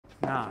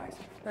Nice.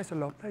 There's a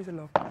lob, there's a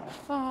lob.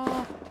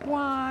 Oh,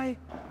 why?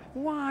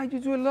 Why you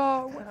do a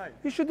lob?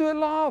 You should do a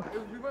lob.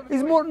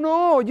 It's more,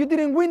 no, you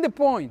didn't win the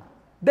point.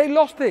 They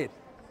lost it.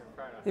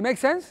 It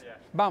makes sense? Yeah.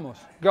 Vamos,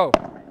 go.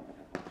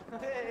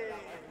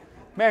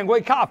 Man,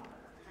 wake up.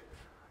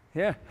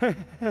 Yeah.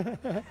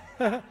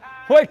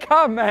 Wake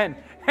up, man.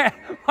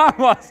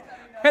 Vamos.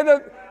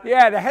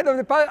 Yeah, the head of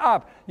the paddle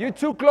up. You're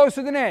too close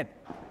to the net.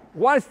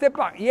 One step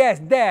back.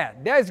 Yes, there.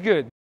 That's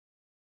good.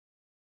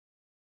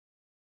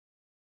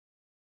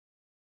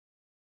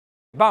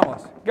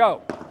 Vamos,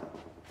 go.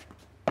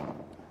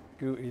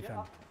 Good, Ethan.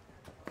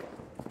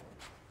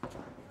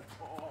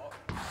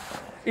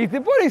 If the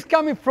ball is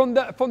coming from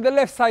the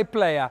left side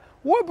player,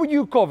 what would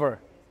you cover?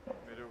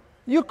 Middle.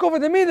 You cover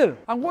the middle.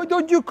 And why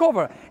don't you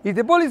cover? If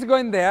the ball is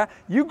going there,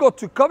 you got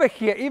to cover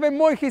here, even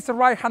more if he's a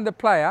right-handed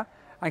player,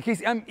 and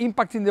I'm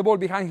impacting the ball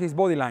behind his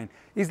body line.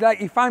 It's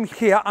like if I'm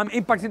here, I'm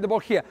impacting the ball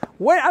here.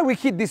 Where I will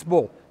hit this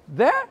ball?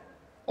 There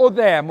or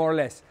there, more or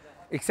less?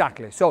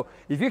 Exactly. So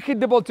if you hit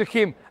the ball to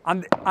him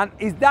and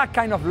it's that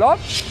kind of lob,